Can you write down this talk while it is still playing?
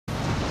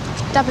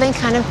Dublin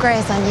kind of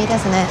grows on you,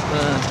 doesn't it?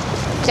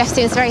 Geoff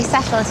seems very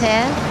settled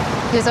here.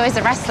 He was always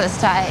a restless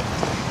type.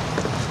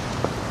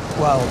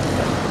 Well,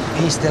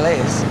 he still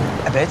is,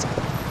 a bit.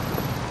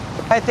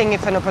 I think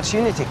if an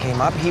opportunity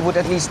came up, he would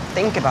at least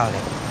think about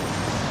it.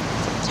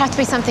 It'd have to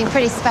be something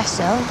pretty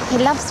special. He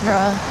loves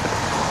raw.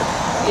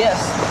 Yes.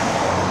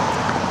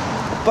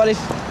 But if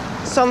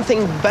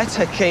something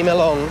better came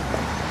along...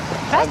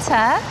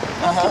 Better?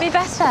 What could be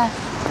better?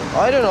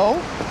 I don't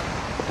know.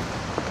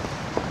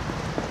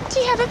 Do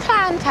you have a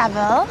plan,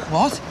 Pavel?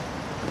 What?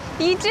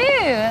 You do?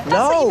 That's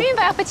No. what you mean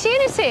by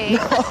opportunity.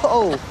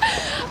 No.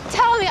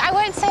 Tell me, I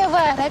won't say a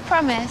word, I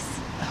promise.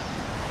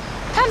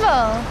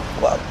 Pavel!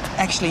 Well,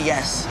 actually,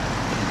 yes.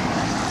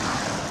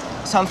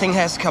 Something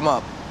has come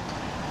up.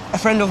 A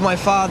friend of my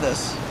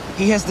father's,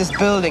 he has this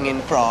building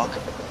in Prague,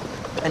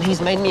 and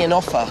he's made me an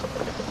offer.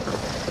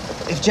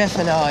 If Geoff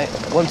and I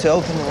want to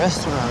open a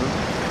restaurant,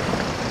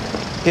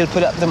 he'll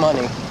put up the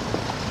money.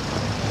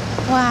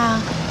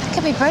 Wow, that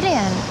could be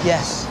brilliant.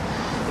 Yes,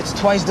 it's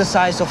twice the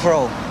size of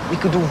Rome. We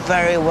could do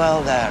very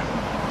well there.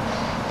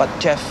 But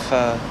Geoff...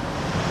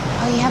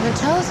 Oh, you haven't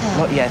told him?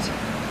 Not yet.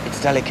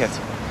 It's delicate.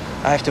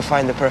 I have to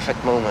find the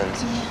perfect moment.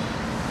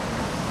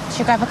 Yeah. Should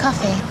we grab a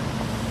coffee?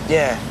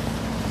 Yeah.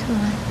 Come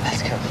on.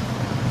 Let's go.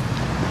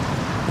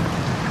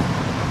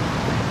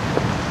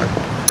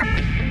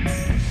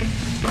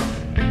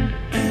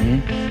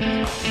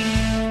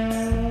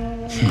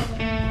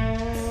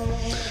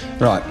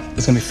 Right,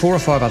 there's going to be 4 or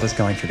 5 others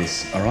going for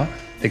this, all right?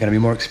 They're going to be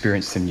more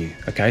experienced than you,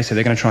 okay? So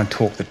they're going to try and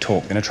talk the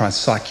talk. They're going to try and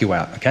psych you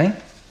out, okay?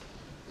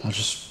 I'll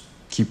just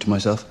keep to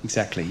myself.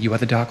 Exactly. You are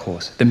the dark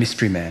horse, the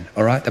mystery man,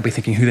 all right? They'll be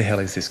thinking, who the hell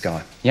is this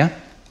guy? Yeah?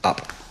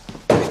 Up.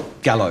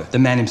 Gallo, the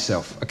man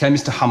himself, okay?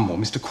 Mr. Humble,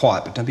 Mr.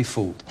 Quiet, but don't be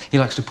fooled. He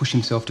likes to push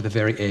himself to the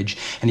very edge,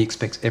 and he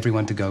expects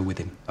everyone to go with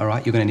him, all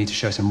right? You're going to need to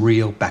show some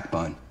real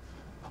backbone.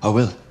 I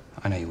will.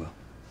 I know you will.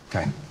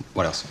 Okay,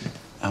 what else?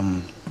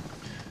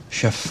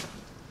 Chef,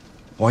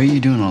 why are you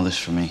doing all this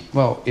for me?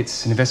 Well,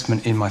 it's an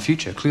investment in my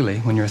future. Clearly,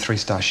 when you're a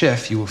 3-star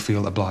chef, you will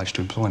feel obliged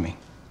to employ me.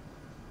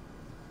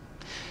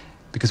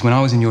 Because when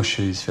I was in your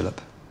shoes,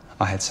 Philip,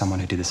 I had someone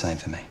who did the same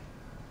for me.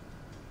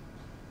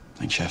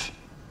 Thanks, Chef.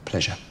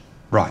 Pleasure.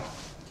 Right.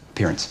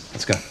 Appearance.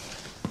 Let's go.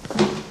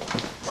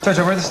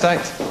 Jojo, where are the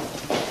steaks?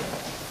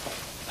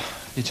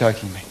 You're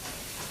joking me.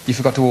 You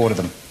forgot to order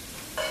them.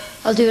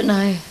 I'll do it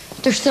now.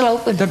 They're still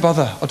open. Don't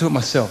bother. I'll do it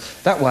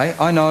myself. That way,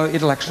 I know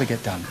it'll actually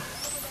get done.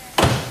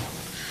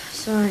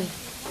 Sorry.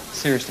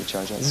 Seriously,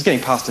 Jojo, this is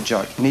getting past a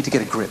joke. You need to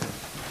get a grip.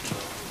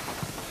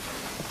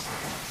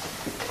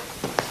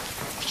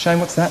 Shane,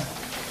 what's that?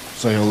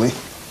 Aioli.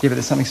 Yeah, but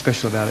there's something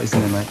special about it, isn't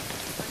there, mate?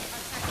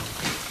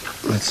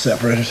 It's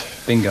separated.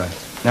 Bingo.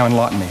 Now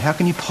enlighten me. How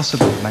can you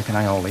possibly make an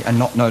aioli and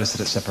not notice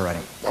that it's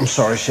separating? I'm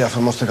sorry, Chef.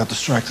 I must have got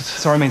distracted.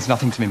 Sorry means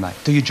nothing to me, mate.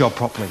 Do your job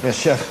properly. Yes,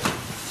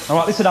 Chef. All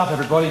right, listen up,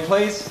 everybody,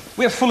 please.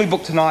 We are fully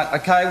booked tonight,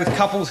 OK, with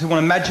couples who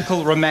want a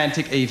magical,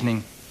 romantic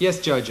evening. Yes,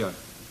 Jojo.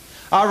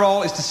 Our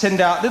role is to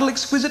send out little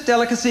exquisite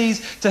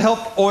delicacies to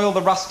help oil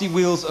the rusty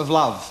wheels of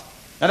love.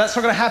 Now, that's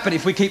not going to happen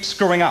if we keep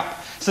screwing up.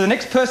 So the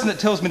next person that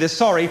tells me they're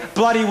sorry,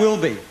 bloody will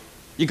be.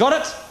 You got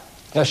it?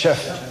 Yes,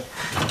 Chef.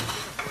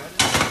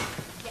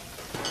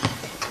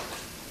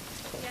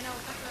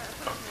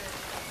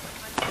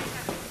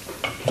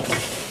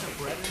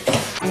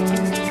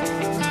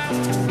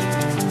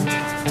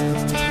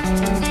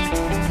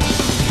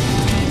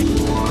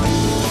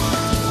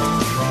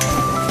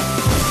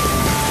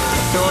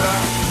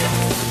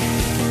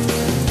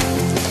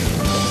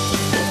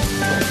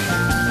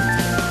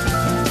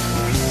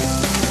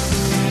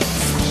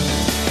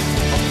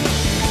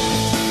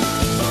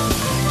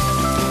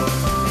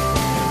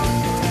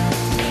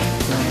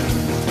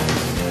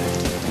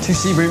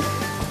 Seaboot.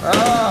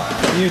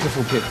 Ah,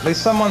 beautiful kid. At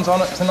least someone's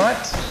on it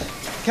tonight.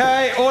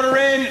 Okay, order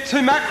in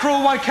 2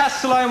 mackerel, 1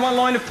 cassoulet and 1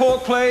 loin of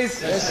pork,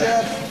 please. Yes,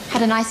 Chef.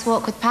 Had a nice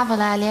walk with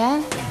Pavel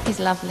earlier. He's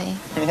lovely.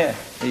 Yeah,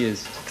 he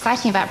is.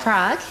 Exciting about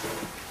Prague.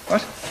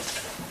 What?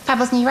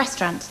 Pavel's new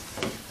restaurant.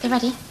 You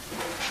ready?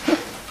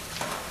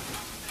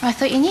 Oh, I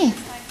thought you knew.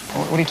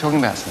 What are you talking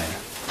about, Selena?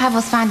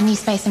 Pavel's found a new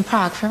space in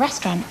Prague for a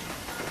restaurant.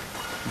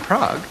 In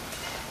Prague?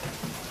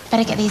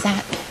 Better get these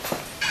out.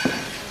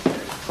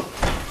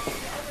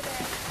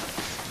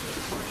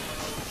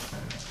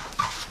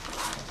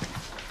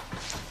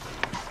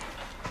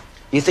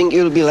 You think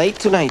you'll be late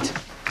tonight?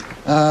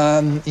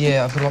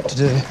 Yeah, I've got a lot to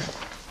do.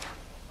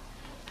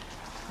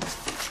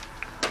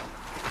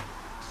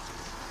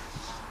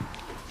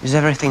 Is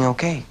everything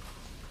okay?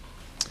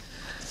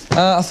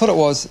 I thought it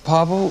was,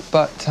 Pavel,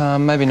 but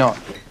maybe not.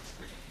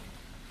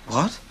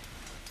 What?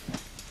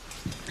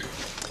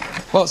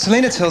 Well,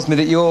 Selena tells me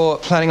that you're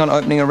planning on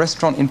opening a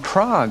restaurant in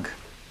Prague.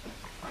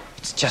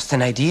 It's just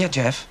an idea,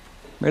 Geoff.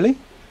 Really?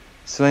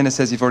 Selena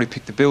says you've already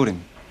picked the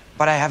building.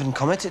 But I haven't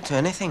committed to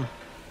anything.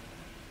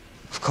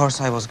 Of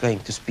course, I was going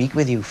to speak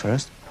with you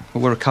first.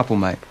 Well, we're a couple,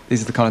 mate.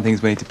 These are the kind of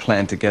things we need to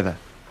plan together.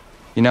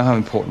 You know how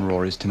important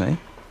Raw is to me.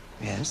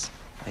 Yes,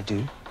 I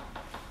do.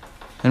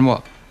 And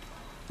what?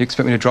 You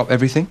expect me to drop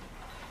everything?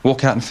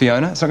 Walk out in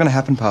Fiona? It's not going to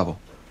happen,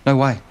 Pavel. No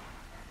way.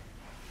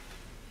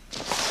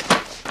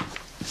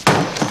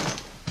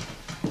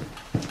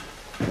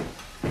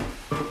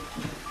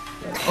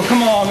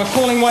 on, we're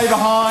falling way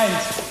behind.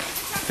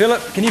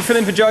 Philip, can you fill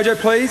in for Jojo,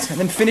 please? And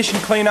then finish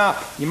and clean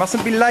up. You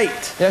mustn't be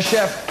late. Yes,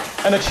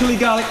 chef. And a chili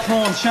garlic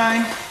prawn,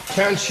 Shane.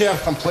 Can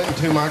chef, I'm plating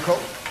 2 mackerel.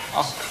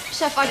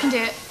 Chef, I can do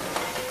it.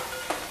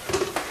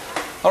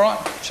 All right,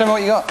 show me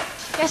what you got.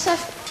 Yes,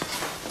 chef.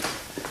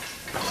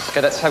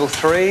 Okay, that's table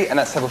 3 and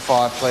that's table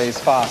 5, please.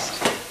 Fast.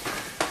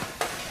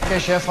 Okay,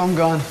 chef, I'm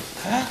gone.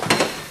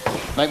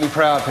 Make me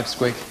proud,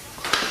 Pipsqueak.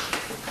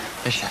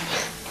 Yes,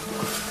 chef.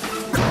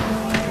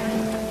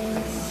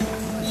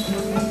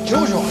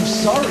 Jojo, I'm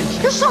sorry.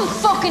 You're some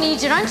fucking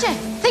idiot, aren't you?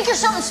 Think you're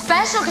something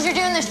special because you're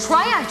doing this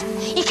tryout.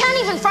 You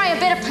can't even fry a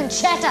bit of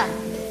pancetta.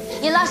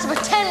 You last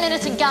about 10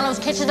 minutes in Gallo's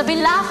kitchen, they'll be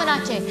laughing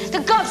at you. The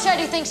gobshite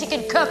who thinks he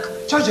can cook.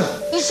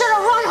 Jojo! You should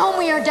have run home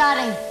with your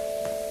daddy.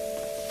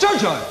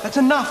 Jojo! That's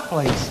enough,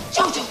 please.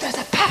 Jojo, there's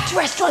a packed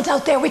restaurant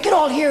out there. We can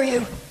all hear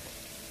you.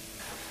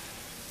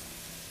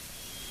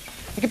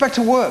 You get back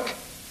to work.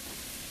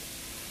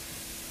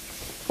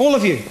 All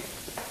of you.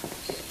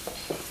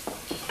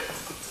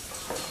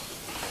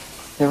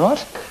 You all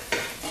right?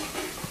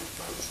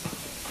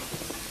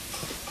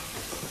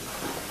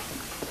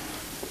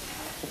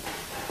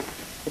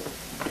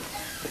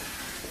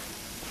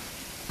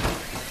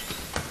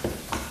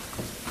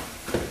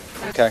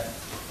 Okay.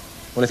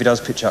 Well, if he does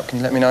pitch up, can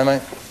you let me know,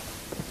 mate?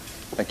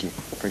 Thank you.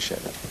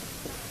 Appreciate that.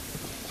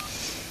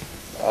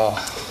 Oh,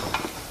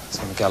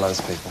 some of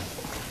Gallo's people.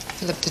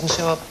 Philip didn't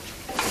show up.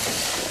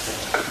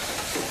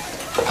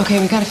 Okay,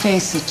 we gotta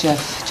face it,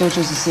 Geoff.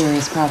 Jojo's a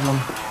serious problem.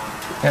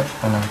 Yep,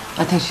 I know.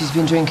 I think she's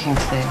been drinking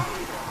today.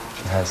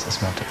 She has. I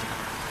smelt it.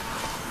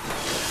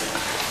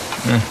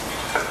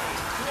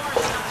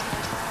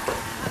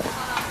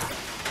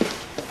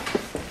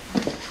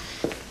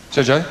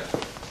 Jojo,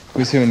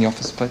 who's here in the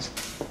office, please?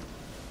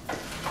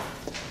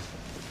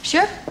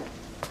 Sure.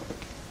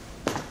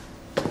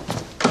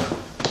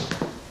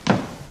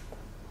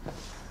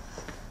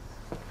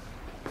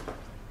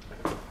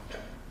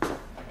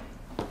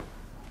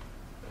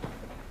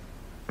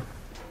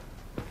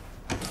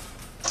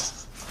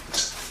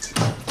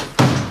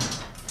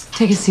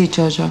 Take a seat,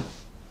 Jojo.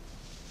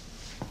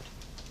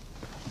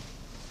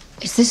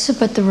 Is this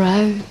about the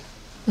row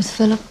with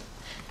Philip?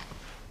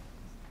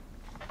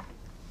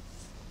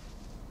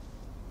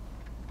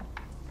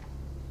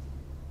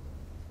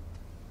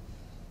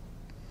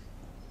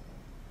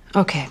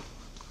 Okay.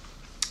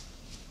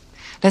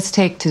 Let's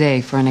take today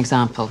for an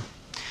example.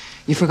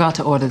 You forgot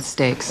to order the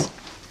steaks.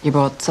 You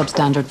brought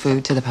substandard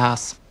food to the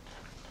pass.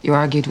 You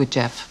argued with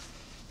Geoff.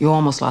 You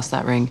almost lost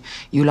that ring.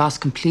 You lost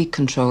complete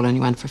control and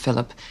you went for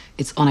Philip.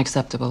 It's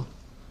unacceptable.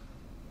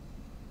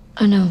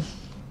 I know.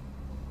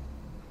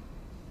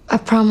 I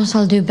promise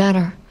I'll do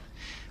better.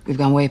 We've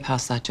gone way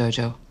past that,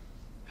 Jojo.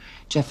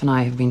 Geoff and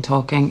I have been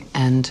talking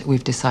and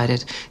we've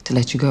decided to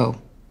let you go.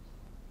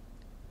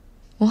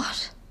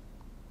 What?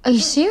 Are you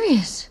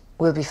serious?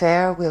 We'll be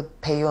fair. We'll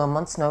pay you a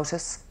month's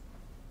notice.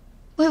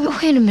 Wait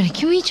a minute.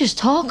 Can we just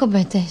talk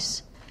about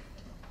this?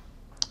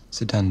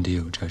 It's a done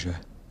deal, Jojo.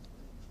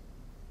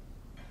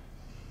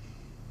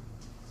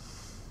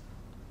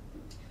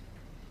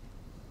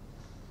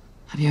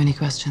 Have you any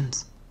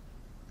questions?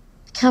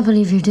 I can't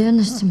believe you're doing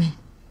this to me.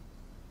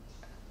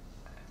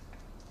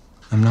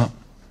 I'm not.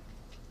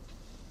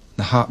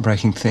 The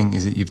heartbreaking thing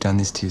is that you've done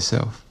this to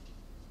yourself.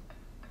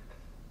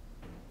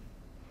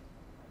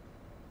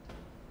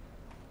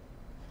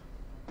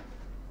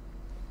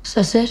 So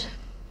that's it?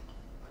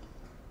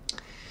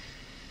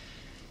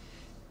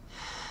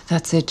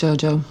 That's it,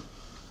 Jojo.